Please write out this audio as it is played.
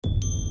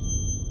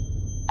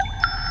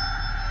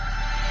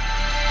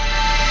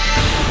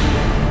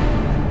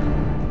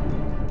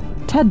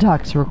TED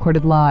Talks are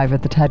recorded live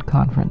at the TED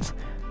Conference.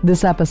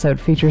 This episode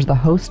features the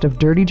host of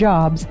Dirty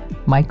Jobs,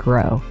 Mike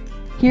Rowe.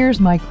 Here's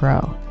Mike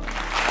Rowe.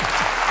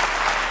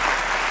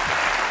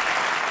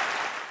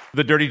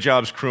 The Dirty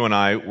Jobs crew and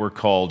I were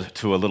called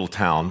to a little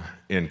town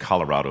in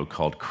Colorado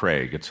called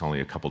Craig. It's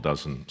only a couple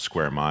dozen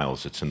square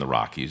miles. It's in the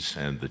Rockies,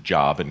 and the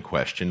job in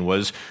question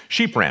was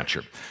sheep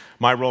rancher.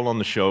 My role on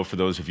the show, for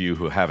those of you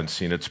who haven't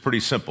seen it, it's pretty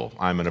simple.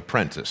 I'm an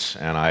apprentice,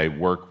 and I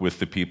work with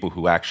the people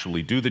who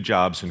actually do the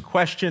jobs in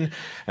question,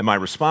 and my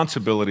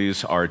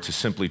responsibilities are to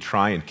simply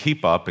try and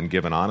keep up and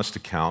give an honest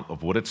account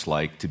of what it's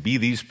like to be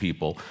these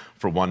people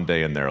for one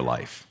day in their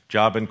life.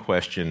 Job in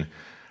question,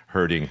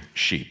 herding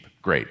sheep.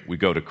 Great. We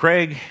go to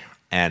Craig,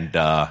 and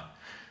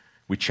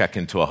we check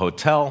into a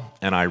hotel,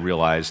 and I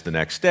realize the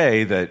next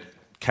day that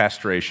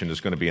castration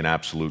is going to be an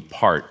absolute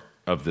part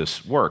of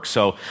this work.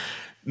 So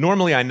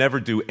normally I never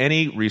do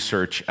any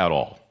research at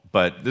all,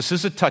 but this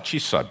is a touchy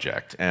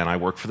subject, and I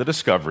work for the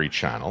Discovery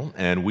Channel,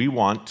 and we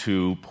want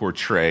to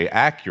portray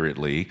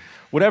accurately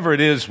whatever it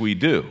is we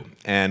do,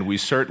 and we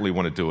certainly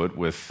want to do it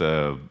with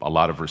a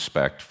lot of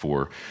respect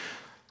for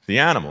the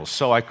animals.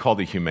 So I call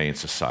the Humane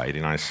Society,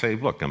 and I say,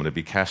 look, I'm going to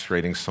be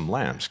castrating some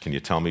lambs. Can you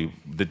tell me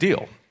the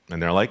deal?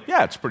 And they're like,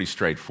 yeah, it's pretty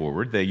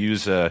straightforward. They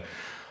use a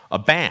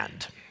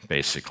band,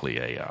 basically,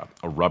 a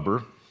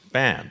rubber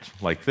band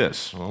like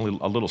this, only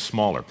a little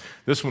smaller.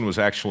 This one was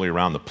actually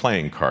around the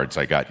playing cards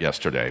I got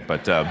yesterday,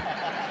 but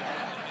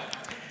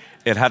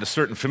it had a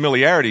certain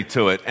familiarity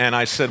to it. And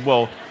I said,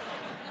 well,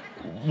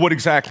 what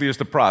exactly is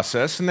the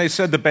process? And they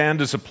said the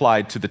band is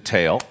applied to the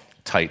tail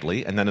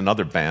tightly, and then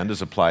another band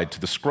is applied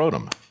to the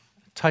scrotum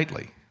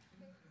tightly.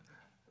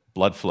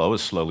 Blood flow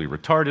is slowly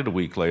retarded. A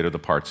week later, the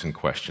parts in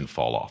question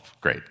fall off.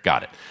 Great,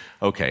 got it.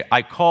 Okay,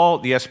 I call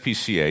the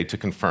SPCA to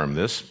confirm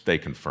this. They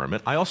confirm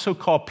it. I also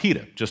call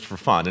PETA, just for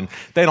fun, and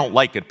they don't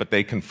like it, but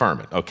they confirm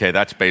it. Okay,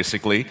 that's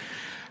basically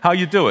how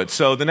you do it.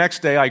 So the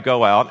next day I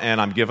go out,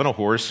 and I'm given a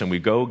horse, and we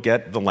go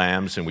get the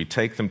lambs, and we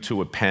take them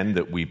to a pen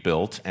that we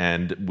built,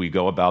 and we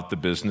go about the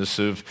business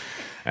of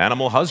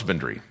animal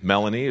husbandry.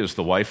 Melanie is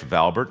the wife of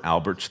Albert.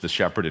 Albert's the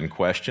shepherd in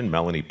question.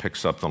 Melanie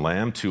picks up the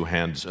lamb,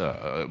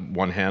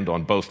 one hand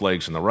on both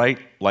legs on the right,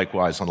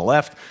 likewise on the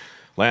left.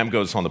 Lamb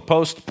goes on the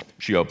post.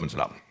 She opens it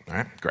up. All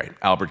right, great.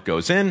 Albert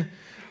goes in.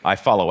 I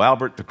follow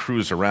Albert. The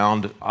crew's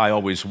around. I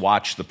always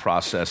watch the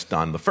process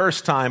done the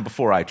first time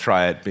before I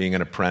try it. Being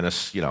an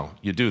apprentice,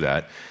 you do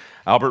that.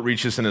 Albert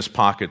reaches in his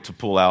pocket to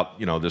pull out,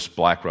 this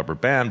black rubber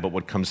band, but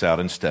what comes out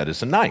instead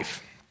is a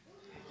knife.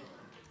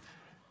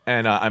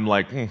 And I'm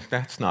like,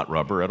 that's not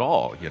rubber at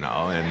all,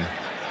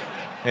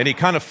 And he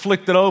kind of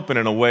flicked it open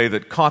in a way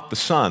that caught the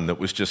sun that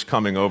was just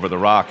coming over the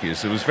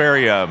Rockies. It was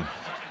very,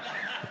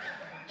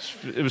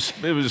 it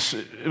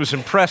was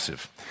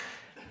impressive.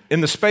 In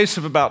the space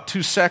of about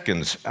 2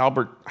 seconds,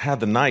 Albert had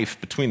the knife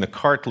between the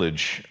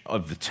cartilage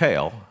of the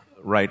tail,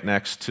 right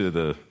next to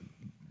the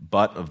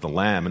butt of the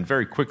lamb, and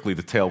very quickly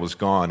the tail was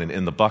gone and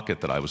in the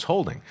bucket that I was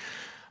holding.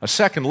 A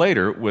second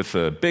later, with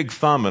a big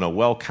thumb and a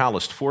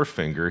well-calloused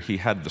forefinger, he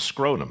had the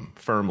scrotum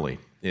firmly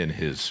in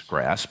his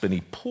grasp, and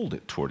he pulled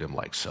it toward him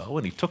like so,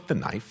 and he took the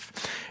knife,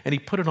 and he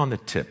put it on the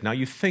tip. Now,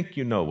 you think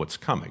you know what's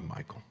coming,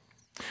 Michael.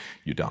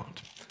 You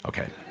don't.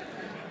 Okay.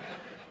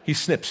 He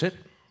snips it,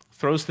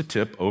 throws the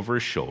tip over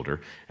his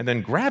shoulder, and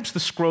then grabs the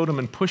scrotum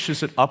and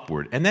pushes it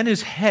upward, and then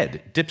his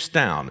head dips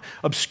down,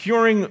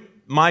 obscuring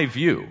my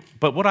view,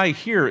 but what I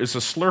hear is a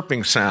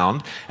slurping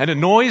sound and a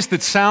noise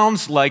that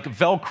sounds like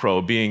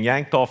Velcro being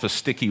yanked off a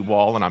sticky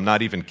wall, and I'm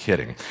not even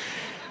kidding.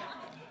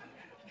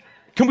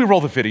 Can we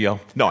roll the video?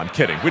 No, I'm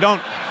kidding. We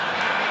don't.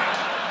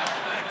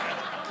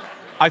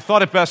 I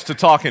thought it best to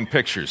talk in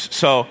pictures.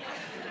 So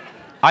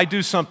I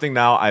do something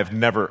now I've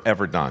never,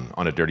 ever done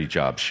on a Dirty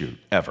Job shoot,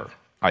 ever.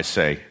 I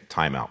say,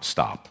 time out,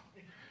 stop.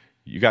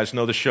 You guys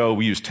know the show,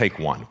 we use take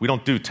one. We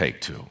don't do take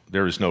two.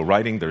 There is no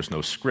writing, there's no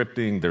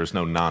scripting, there's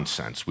no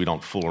nonsense. We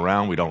don't fool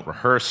around, we don't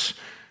rehearse.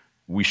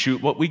 We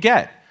shoot what we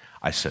get.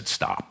 I said,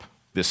 stop.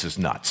 This is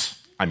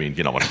nuts. I mean,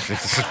 you know what I mean?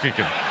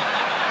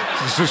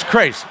 This is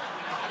crazy.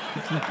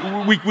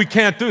 We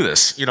can't do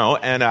this,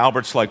 and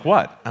Albert's like,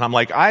 what? And I'm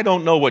like, I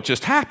don't know what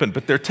just happened,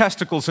 but there are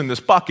testicles in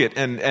this bucket,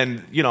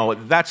 and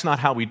that's not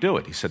how we do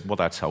it. He said, well,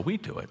 that's how we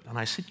do it. And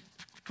I said,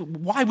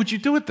 why would you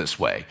do it this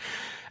way?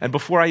 And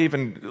before I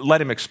even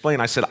let him explain,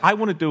 I said, I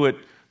want to do it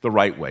the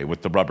right way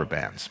with the rubber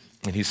bands.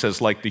 And he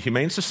says, like the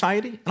Humane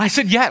Society? And I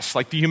said, yes,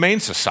 like the Humane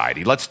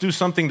Society. Let's do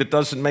something that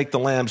doesn't make the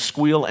lambs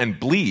squeal and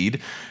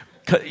bleed.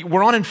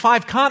 We're on in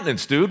 5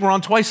 continents, dude. We're on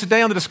twice a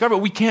day on the Discovery.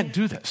 We can't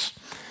do this.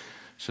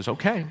 He says,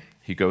 okay.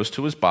 He goes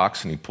to his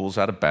box and he pulls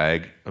out a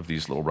bag of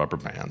these little rubber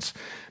bands.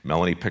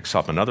 Melanie picks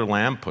up another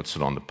lamb, puts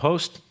it on the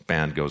post.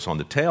 Band goes on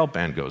the tail.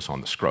 Band goes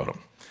on the scrotum.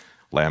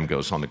 Lamb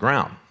goes on the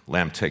ground.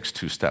 Lamb takes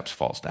 2 steps,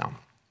 falls down.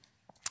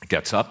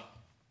 Gets up,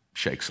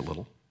 shakes a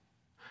little,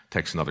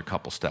 takes another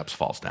couple steps,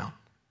 falls down.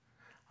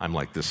 I'm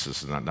like, this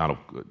is not a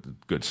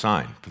good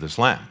sign for this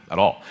lamb at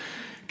all.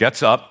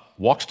 Gets up,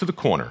 walks to the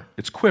corner.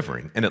 It's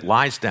quivering, and it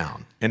lies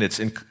down, and it's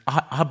in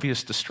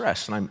obvious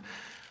distress. And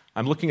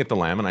I'm looking at the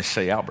lamb, and I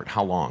say, Albert,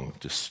 how long?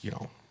 Just,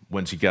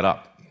 when's he get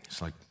up?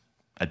 He's like,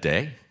 A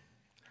day?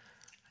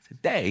 I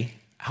said, day?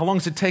 How long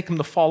does it take him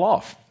to fall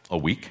off? A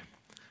week.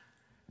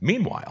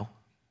 Meanwhile,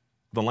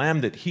 the lamb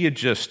that he had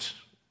just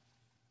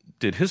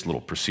did his little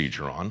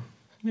procedure on,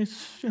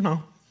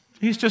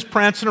 he's just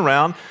prancing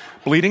around,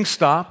 bleeding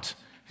stopped,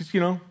 he's,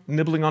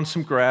 nibbling on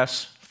some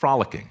grass,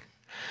 frolicking.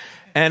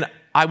 And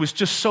I was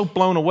just so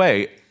blown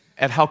away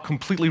at how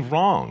completely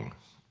wrong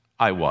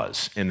I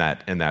was in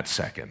that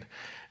second.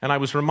 And I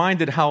was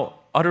reminded how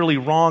utterly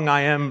wrong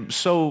I am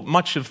so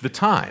much of the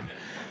time.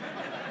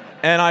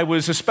 And I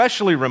was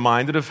especially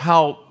reminded of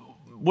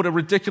what a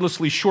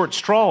ridiculously short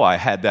straw I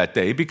had that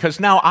day, because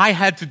now I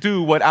had to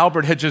do what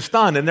Albert had just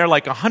done, and there are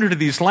like 100 of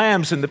these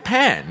lambs in the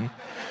pen.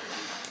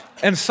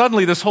 And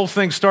suddenly this whole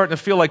thing's starting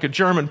to feel like a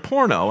German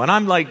porno, and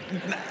I'm like...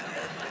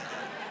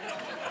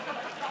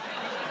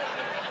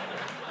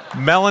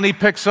 Melanie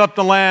picks up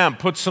the lamb,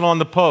 puts it on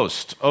the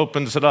post,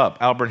 opens it up.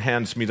 Albert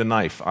hands me the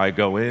knife. I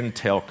go in,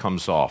 tail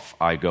comes off.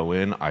 I go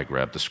in, I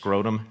grab the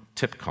scrotum,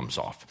 tip comes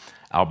off.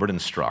 Albert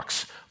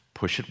instructs,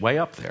 push it way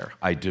up there.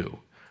 I do.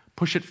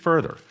 Push it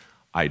further.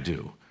 I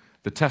do.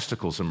 The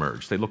testicles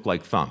emerge. They look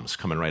like thumbs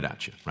coming right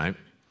at you, right?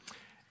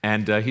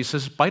 And he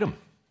says, bite them.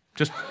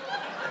 Just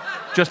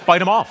bite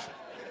them off.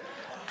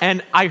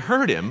 And I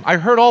heard him. I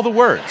heard all the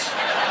words.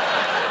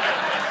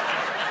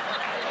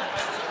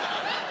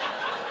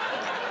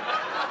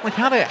 Like,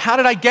 how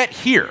did I get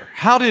here?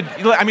 How did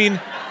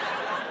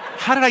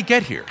I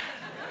get here?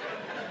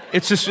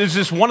 It's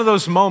just one of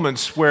those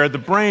moments where the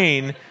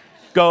brain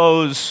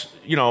goes,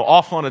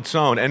 off on its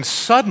own, and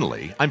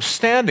suddenly I'm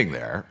standing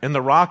there in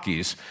the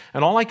Rockies,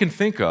 and all I can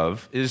think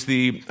of is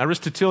the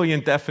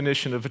Aristotelian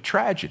definition of a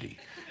tragedy.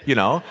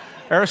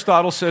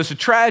 Aristotle says a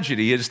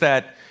tragedy is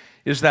that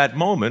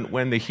moment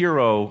when the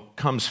hero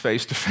comes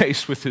face to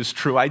face with his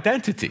true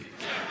identity.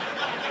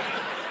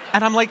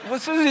 And I'm like,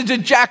 this is a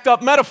jacked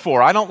up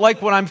metaphor. I don't like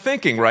what I'm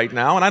thinking right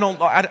now, and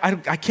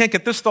I can't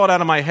get this thought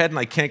out of my head, and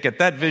I can't get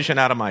that vision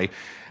out of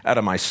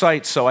my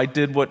sight. So I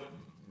did what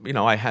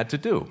I had to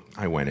do.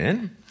 I went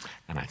in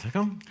and I took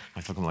him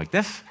like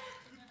this,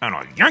 and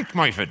I yanked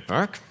my head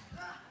back,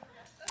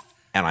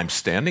 and I'm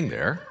standing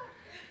there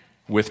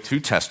with 2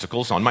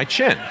 testicles on my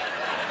chin.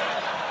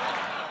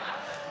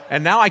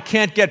 And now I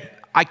can't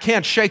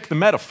shake the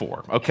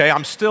metaphor, okay?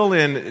 I'm still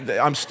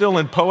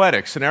in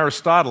poetics and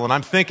Aristotle, and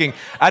I'm thinking,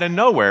 out of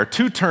nowhere,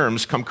 2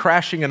 terms come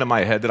crashing into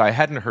my head that I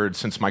hadn't heard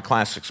since my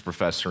classics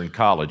professor in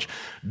college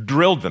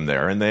drilled them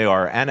there, and they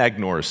are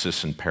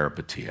anagnorisis and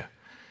peripeteia.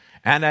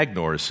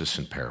 Anagnorisis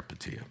and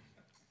peripeteia.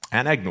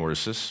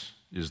 Anagnorisis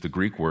is the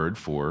Greek word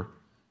for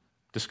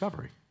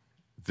discovery.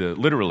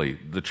 Literally,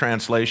 the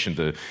translation,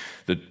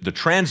 the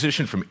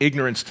transition from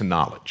ignorance to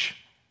knowledge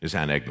is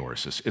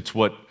anagnorisis. It's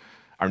what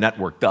our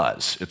network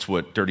does. It's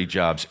what Dirty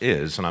Jobs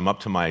is, and I'm up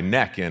to my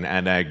neck in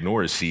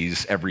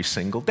anagnorises every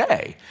single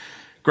day.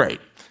 Great.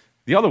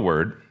 The other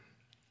word,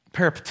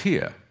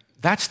 peripeteia,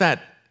 that's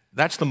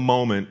the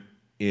moment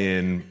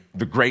in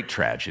the great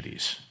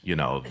tragedies,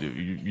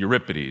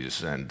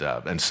 Euripides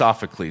and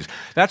Sophocles.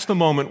 That's the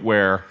moment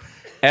where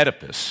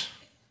Oedipus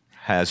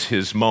has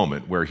his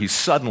moment where he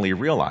suddenly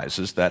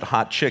realizes that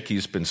hot chick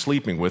he's been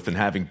sleeping with and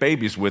having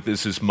babies with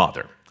is his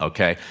mother,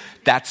 okay?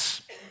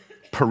 That's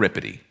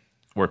peripety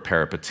or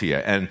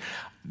peripeteia. And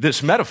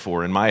this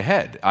metaphor in my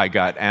head, I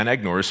got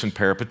anagnoris and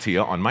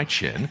peripeteia on my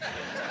chin.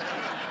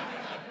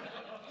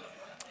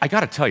 I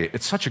got to tell you,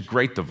 it's such a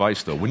great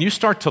device, though. When you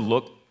start to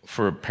look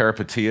for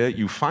peripeteia,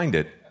 you find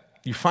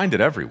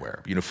it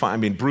everywhere.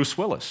 Bruce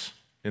Willis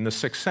in The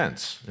Sixth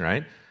Sense,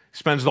 right? He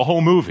spends the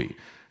whole movie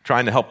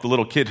trying to help the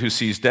little kid who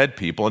sees dead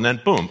people, and then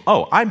boom,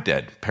 oh, I'm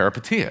dead,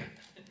 peripeteia.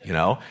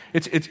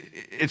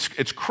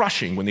 It's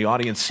crushing when the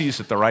audience sees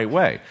it the right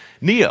way.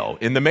 Neo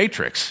in The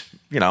Matrix,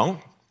 oh,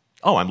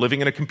 I'm living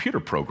in a computer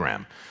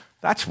program.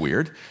 That's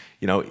weird.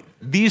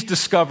 These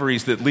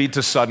discoveries that lead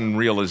to sudden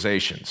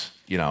realizations,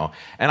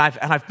 and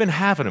I've been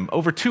having them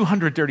over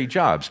 200 dirty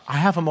jobs. I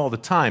have them all the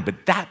time,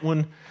 but that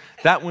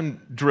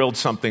one drilled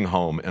something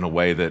home in a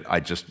way that I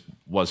just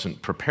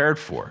wasn't prepared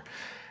for.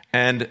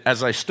 And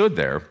as I stood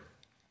there,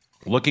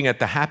 looking at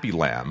the happy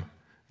lamb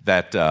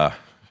that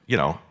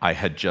I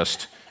had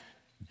just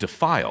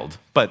defiled,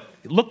 but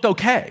it looked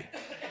okay.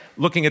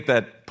 Looking at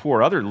that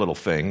poor other little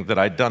thing that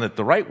I'd done it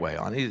the right way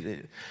on,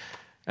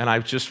 and I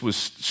just was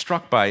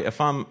struck by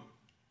if I'm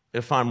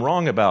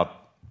wrong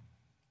about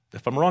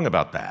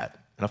that,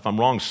 and if I'm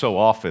wrong so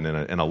often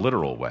in a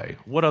literal way,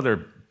 what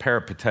other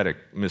peripatetic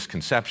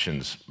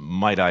misconceptions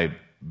might I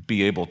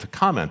be able to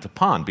comment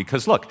upon?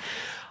 Because look,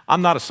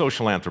 I'm not a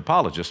social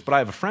anthropologist, but I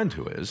have a friend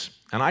who is,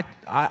 and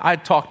I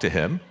talked to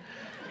him,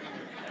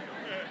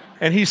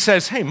 and he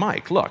says, "Hey,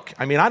 Mike, look,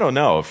 I don't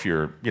know if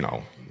your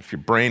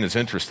brain is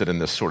interested in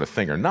this sort of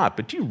thing or not,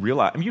 but do you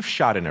realize, you've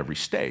shot in every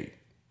state.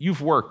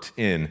 You've worked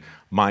in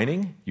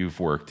mining, you've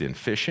worked in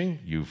fishing,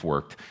 you've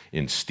worked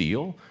in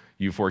steel,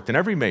 you've worked in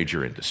every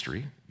major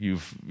industry,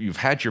 You've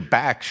had your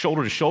back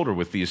shoulder to shoulder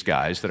with these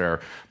guys that our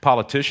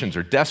politicians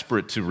are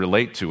desperate to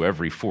relate to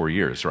every 4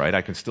 years, right?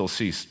 I can still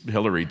see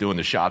Hillary doing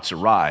the shots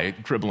awry,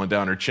 dribbling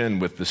down her chin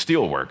with the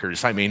steel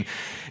workers. I mean,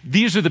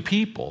 these are the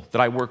people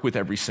that I work with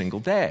every single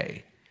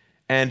day.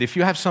 And if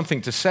you have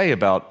something to say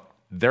about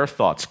their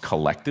thoughts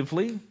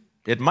collectively,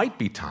 it might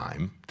be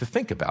time to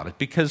think about it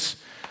because,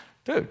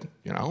 dude,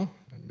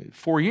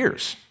 4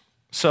 years.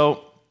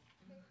 So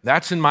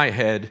that's in my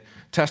head.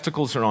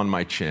 Testicles are on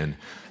my chin.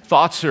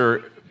 Thoughts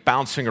are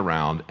bouncing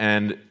around.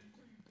 And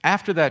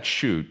after that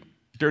shoot,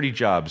 Dirty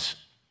Jobs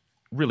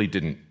really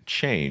didn't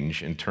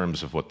change in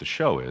terms of what the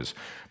show is,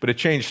 but it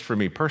changed for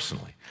me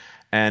personally.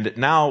 And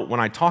now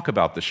when I talk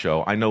about the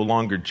show, I no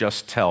longer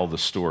just tell the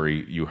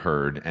story you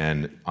heard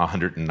and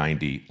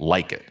 190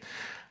 like it.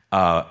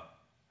 I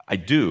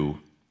do,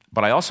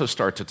 but I also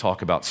start to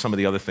talk about some of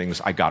the other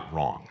things I got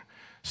wrong,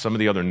 some of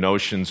the other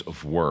notions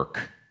of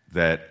work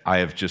that I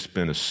have just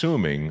been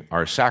assuming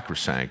are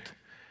sacrosanct,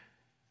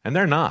 and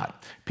they're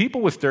not.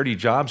 People with dirty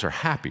jobs are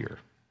happier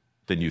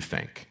than you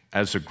think.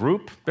 As a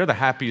group, they're the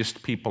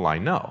happiest people I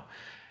know.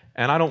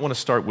 And I don't want to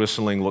start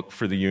whistling, look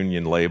for the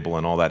union label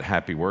and all that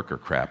happy worker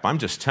crap. I'm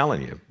just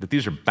telling you that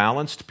these are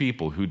balanced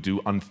people who do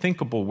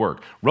unthinkable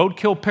work.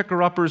 Roadkill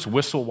picker-uppers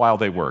whistle while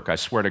they work. I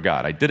swear to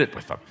God, I did it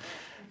with them.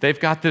 They've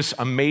got this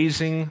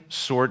amazing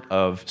sort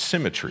of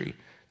symmetry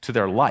to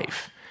their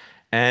life.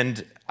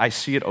 And I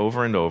see it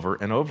over and over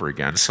and over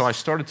again. So I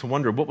started to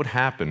wonder what would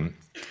happen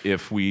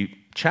if we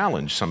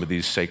challenge some of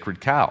these sacred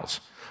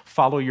cows.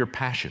 Follow your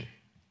passion.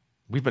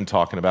 We've been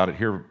talking about it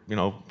here,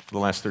 for the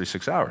last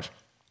 36 hours.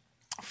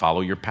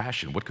 Follow your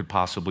passion. What could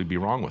possibly be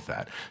wrong with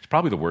that? It's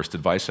probably the worst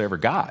advice I ever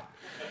got.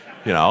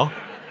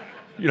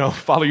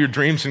 Follow your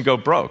dreams and go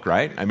broke,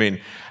 right? I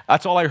mean,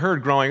 that's all I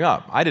heard growing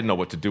up. I didn't know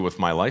what to do with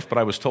my life, but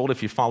I was told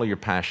if you follow your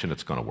passion,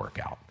 it's going to work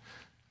out.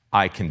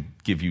 I can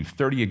give you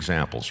 30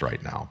 examples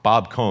right now.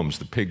 Bob Combs,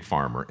 the pig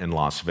farmer in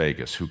Las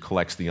Vegas, who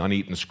collects the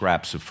uneaten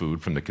scraps of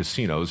food from the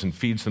casinos and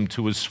feeds them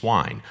to his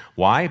swine.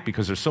 Why?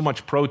 Because there's so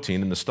much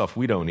protein in the stuff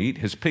we don't eat.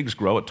 His pigs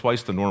grow at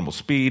twice the normal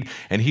speed,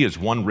 and he is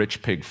one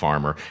rich pig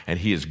farmer, and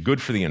he is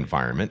good for the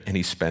environment, and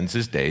he spends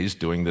his days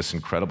doing this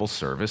incredible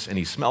service, and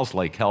he smells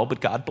like hell,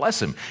 but God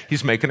bless him.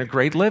 He's making a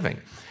great living.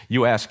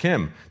 You ask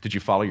him, did you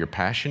follow your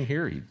passion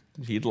here?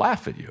 He'd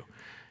laugh at you.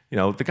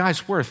 The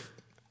guy's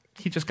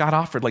he just got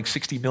offered like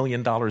 $60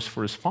 million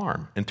for his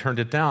farm and turned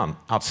it down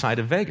outside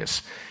of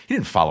Vegas. He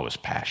didn't follow his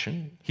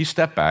passion. He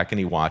stepped back and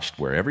he watched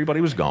where everybody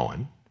was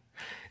going,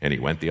 and he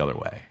went the other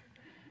way,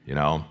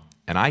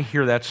 And I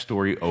hear that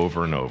story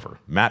over and over.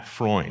 Matt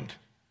Freund,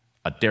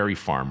 a dairy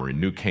farmer in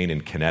New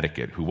Canaan,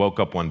 Connecticut, who woke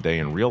up one day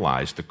and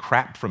realized the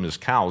crap from his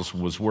cows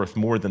was worth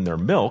more than their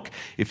milk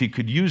if he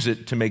could use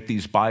it to make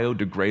these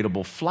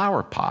biodegradable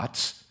flower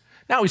pots.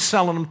 Now he's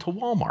selling them to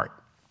Walmart,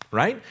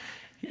 right?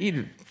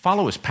 He'd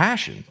follow his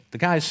passion. The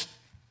guy's,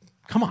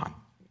 come on,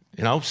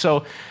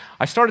 So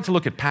I started to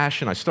look at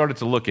passion. I started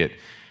to look at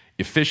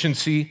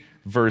efficiency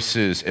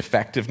versus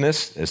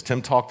effectiveness, as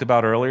Tim talked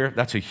about earlier.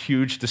 That's a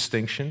huge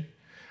distinction.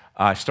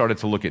 I started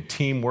to look at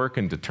teamwork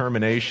and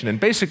determination and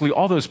basically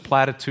all those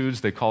platitudes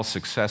they call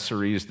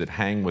successories that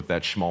hang with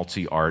that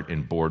schmaltzy art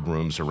in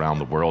boardrooms around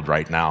the world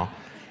right now.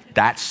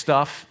 That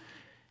stuff,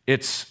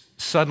 it's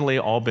suddenly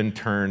all been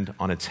turned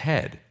on its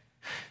head.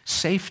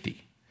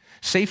 Safety.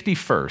 Safety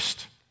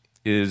first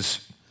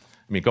is,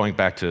 going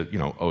back to,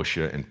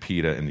 OSHA and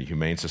PETA and the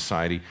Humane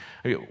Society.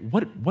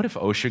 What if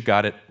OSHA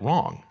got it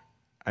wrong?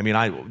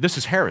 This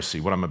is heresy,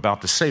 what I'm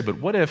about to say, but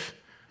what if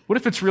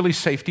it's really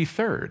safety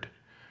third,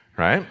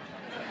 right?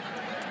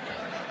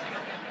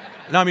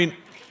 No,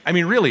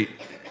 really,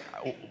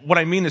 what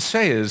I mean to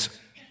say is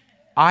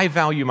I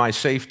value my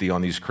safety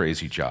on these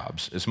crazy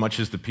jobs as much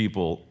as the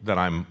people that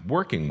I'm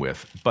working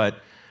with,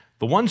 but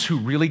the ones who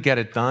really get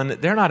it done,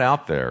 they're not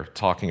out there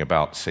talking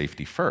about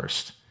safety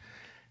first.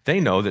 They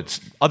know that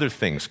other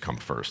things come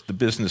first. The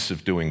business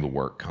of doing the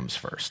work comes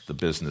first, the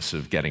business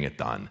of getting it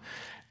done.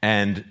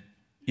 And,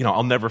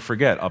 I'll never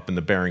forget, up in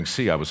the Bering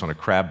Sea, I was on a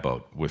crab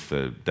boat with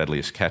the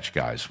Deadliest Catch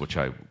guys, which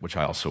I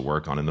also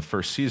work on in the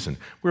first season.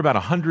 We're about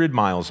 100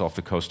 miles off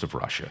the coast of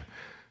Russia,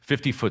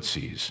 50-foot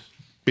seas,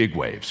 big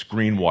waves,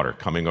 green water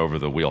coming over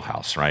the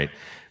wheelhouse, right?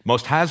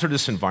 Most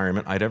hazardous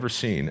environment I'd ever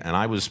seen, and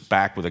I was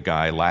back with a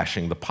guy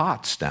lashing the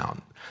pots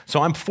down.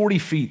 So I'm 40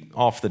 feet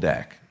off the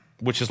deck,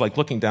 which is like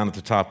looking down at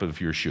the top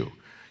of your shoe,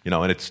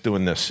 and it's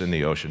doing this in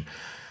the ocean.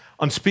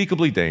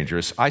 Unspeakably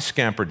dangerous. I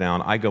scamper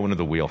down, I go into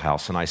the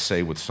wheelhouse, and I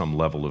say with some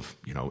level of,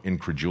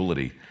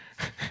 incredulity,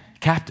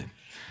 Captain,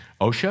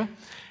 OSHA?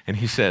 And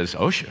he says,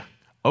 OSHA,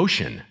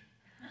 ocean.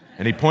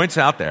 And he points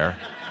out there,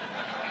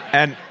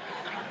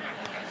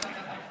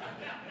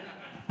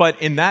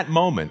 but in that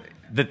moment,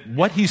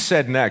 what he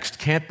said next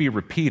can't be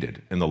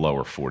repeated in the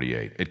lower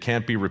 48. It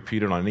can't be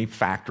repeated on any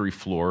factory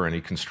floor or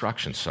any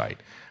construction site.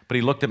 But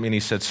he looked at me and he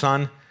said,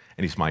 son,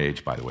 and he's my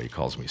age, by the way, he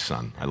calls me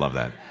son. I love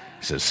that.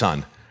 He says,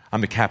 son,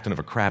 I'm the captain of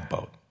a crab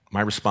boat.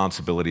 My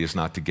responsibility is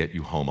not to get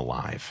you home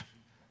alive.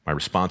 My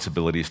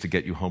responsibility is to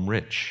get you home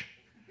rich.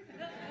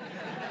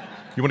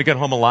 You want to get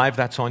home alive?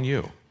 That's on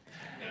you.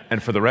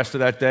 And for the rest of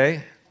that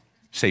day,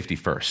 safety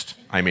first.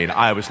 I mean,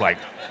 I was like,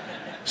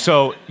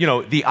 so,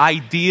 the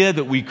idea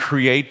that we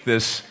create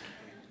this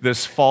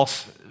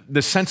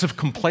sense of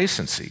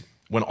complacency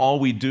when all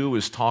we do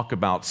is talk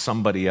about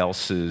somebody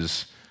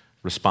else's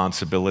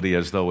responsibility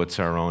as though it's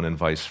our own and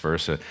vice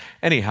versa.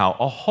 Anyhow,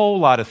 a whole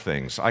lot of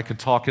things. I could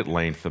talk at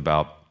length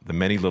about the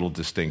many little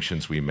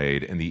distinctions we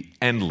made and the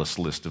endless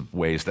list of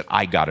ways that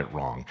I got it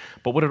wrong.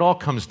 But what it all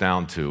comes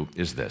down to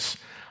is this.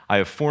 I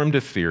have formed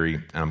a theory,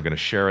 and I'm going to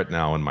share it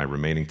now in my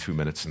remaining 2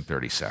 minutes and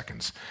 30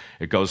 seconds.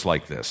 It goes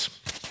like this.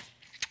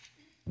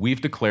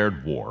 We've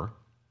declared war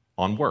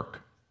on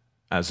work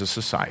as a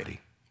society,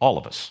 all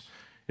of us.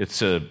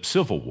 It's a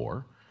civil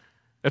war.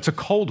 It's a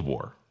cold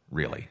war,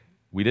 really.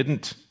 We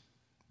didn't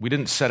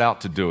set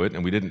out to do it,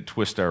 and we didn't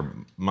twist our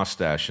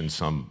mustache in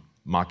some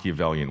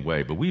Machiavellian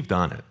way, but we've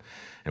done it.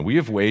 And we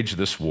have waged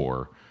this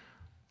war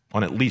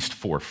on at least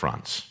 4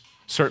 fronts,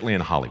 certainly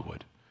in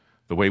Hollywood.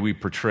 The way we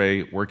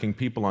portray working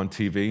people on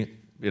TV,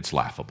 it's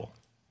laughable.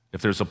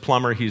 If there's a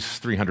plumber, he's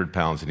 300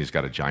 pounds and he's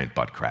got a giant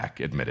butt crack,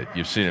 admit it.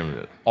 You've seen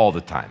him all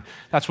the time.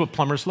 That's what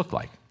plumbers look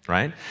like,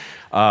 right?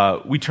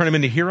 We turn them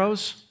into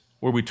heroes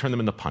or we turn them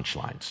into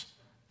punchlines.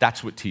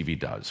 That's what TV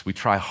does. We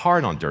try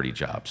hard on dirty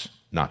jobs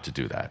not to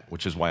do that,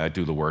 which is why I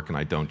do the work and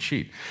I don't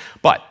cheat.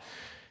 But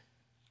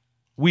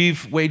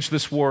we've waged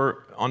this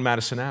war on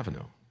Madison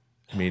Avenue.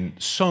 I mean,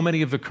 so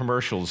many of the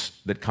commercials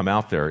that come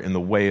out there in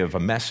the way of a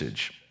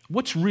message,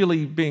 what's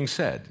really being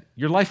said?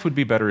 Your life would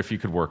be better if you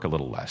could work a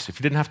little less, if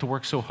you didn't have to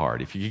work so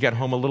hard, if you could get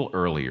home a little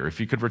earlier, if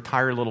you could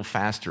retire a little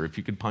faster, if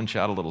you could punch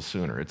out a little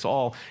sooner. It's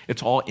all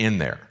in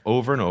there,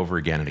 over and over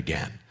again and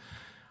again.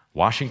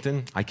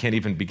 Washington, I can't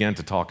even begin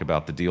to talk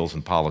about the deals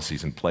and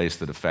policies in place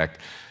that affect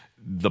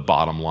the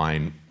bottom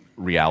line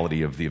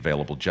reality of the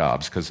available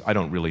jobs, because I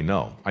don't really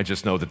know. I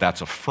just know that that's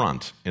a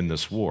front in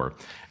this war.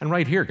 And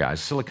right here,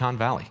 guys, Silicon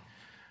Valley.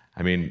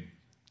 I mean,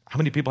 how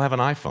many people have an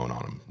iPhone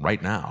on them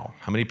right now?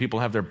 How many people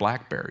have their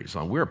BlackBerries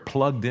on? We're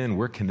plugged in,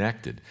 we're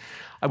connected.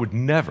 I would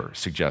never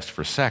suggest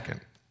for a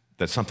second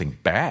that something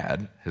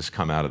bad has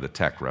come out of the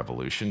tech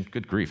revolution.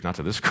 Good grief, not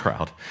to this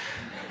crowd.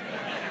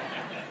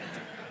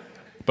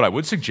 But I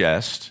would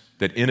suggest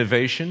that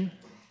innovation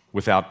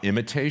without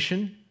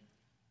imitation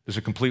is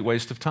a complete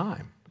waste of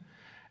time.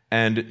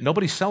 And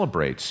nobody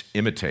celebrates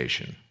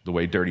imitation the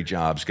way dirty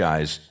jobs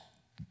guys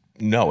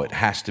know it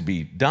has to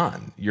be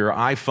done. Your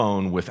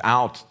iPhone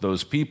without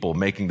those people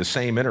making the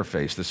same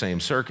interface, the same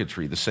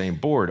circuitry, the same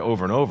board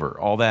over and over,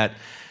 all that,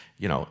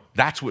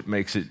 that's what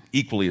makes it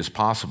equally as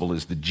possible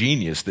as the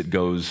genius that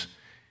goes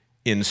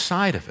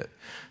inside of it.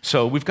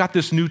 So we've got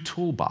this new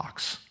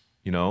toolbox,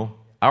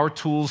 Our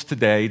tools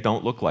today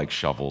don't look like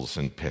shovels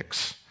and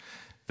picks.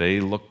 They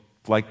look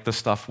like the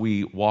stuff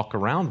we walk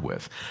around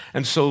with.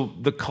 And so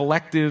the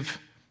collective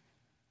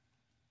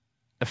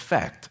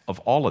effect of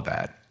all of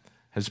that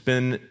has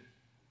been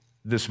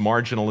this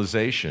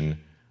marginalization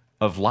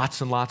of lots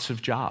and lots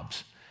of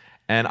jobs.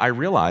 And I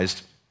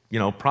realized,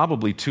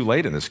 probably too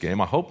late in this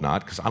game, I hope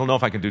not, because I don't know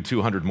if I can do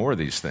 200 more of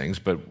these things,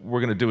 but we're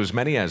going to do as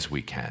many as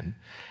we can.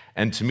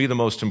 And to me, the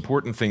most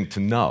important thing to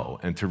know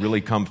and to really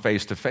come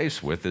face to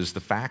face with is the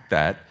fact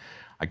that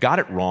I got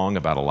it wrong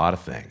about a lot of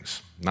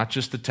things, not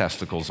just the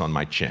testicles on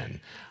my chin.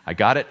 I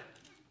got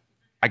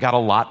a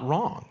lot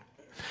wrong.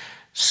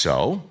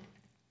 So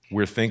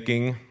we're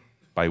thinking,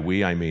 by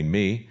we, I mean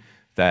me,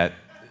 that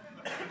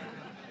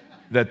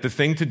the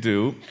thing to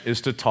do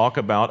is to talk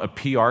about a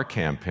PR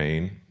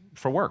campaign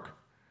for work.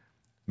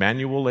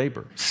 Manual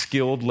labor,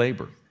 skilled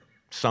labor.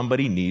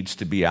 Somebody needs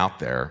to be out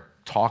there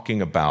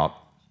talking about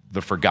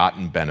the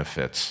forgotten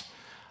benefits.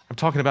 I'm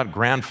talking about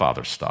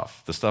grandfather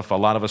stuff, the stuff a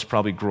lot of us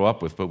probably grew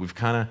up with, but we've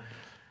kind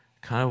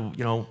of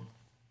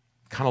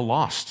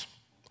lost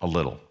a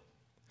little.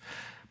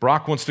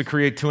 Barack wants to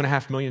create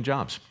 2.5 million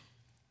jobs.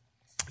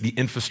 The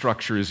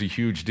infrastructure is a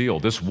huge deal.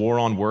 This war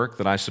on work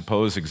that I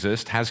suppose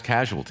exists has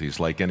casualties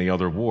like any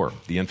other war.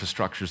 The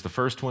infrastructure is the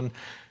first one.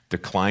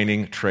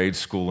 Declining trade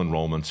school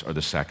enrollments are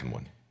the second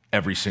one.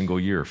 Every single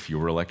year,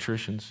 fewer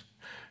electricians,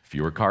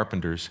 fewer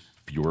carpenters,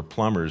 fewer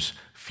plumbers,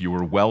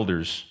 fewer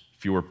welders,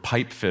 fewer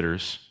pipe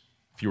fitters,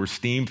 fewer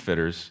steam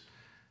fitters.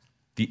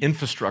 The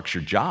infrastructure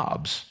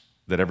jobs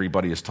that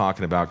everybody is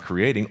talking about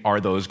creating are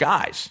those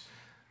guys,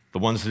 the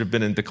ones that have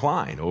been in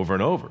decline over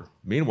and over.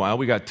 Meanwhile,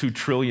 we got $2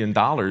 trillion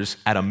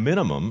at a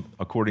minimum,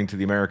 according to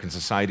the American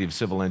Society of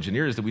Civil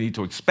Engineers, that we need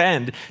to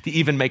expend to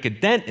even make a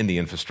dent in the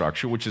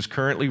infrastructure, which is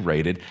currently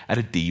rated at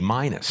a D-.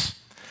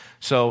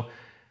 So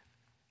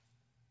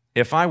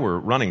if I were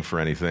running for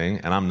anything,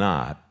 and I'm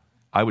not,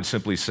 I would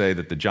simply say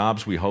that the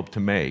jobs we hope to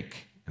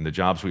make and the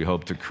jobs we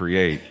hope to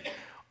create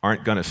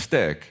aren't going to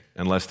stick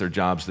unless they're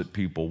jobs that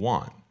people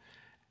want.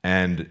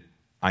 And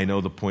I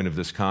know the point of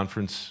this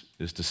conference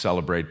is to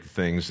celebrate the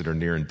things that are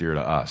near and dear to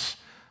us.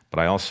 But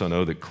I also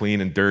know that clean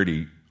and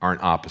dirty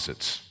aren't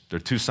opposites. They're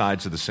two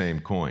sides of the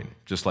same coin,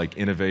 just like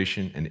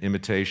innovation and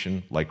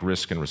imitation, like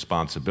risk and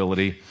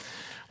responsibility,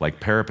 like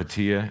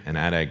peripeteia and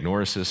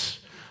anagnorisis,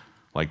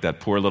 like that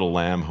poor little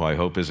lamb who I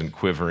hope isn't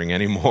quivering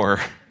anymore,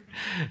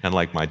 and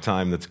like my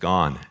time that's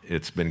gone.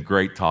 It's been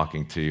great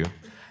talking to you.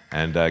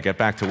 and get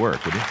back to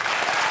work, would you?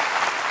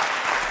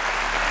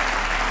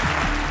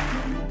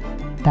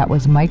 That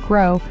was Mike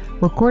Rowe,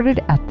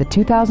 recorded at the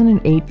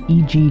 2008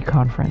 EG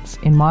Conference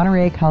in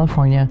Monterey,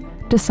 California,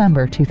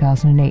 December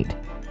 2008.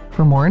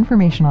 For more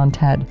information on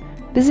TED,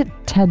 visit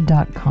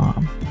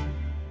TED.com.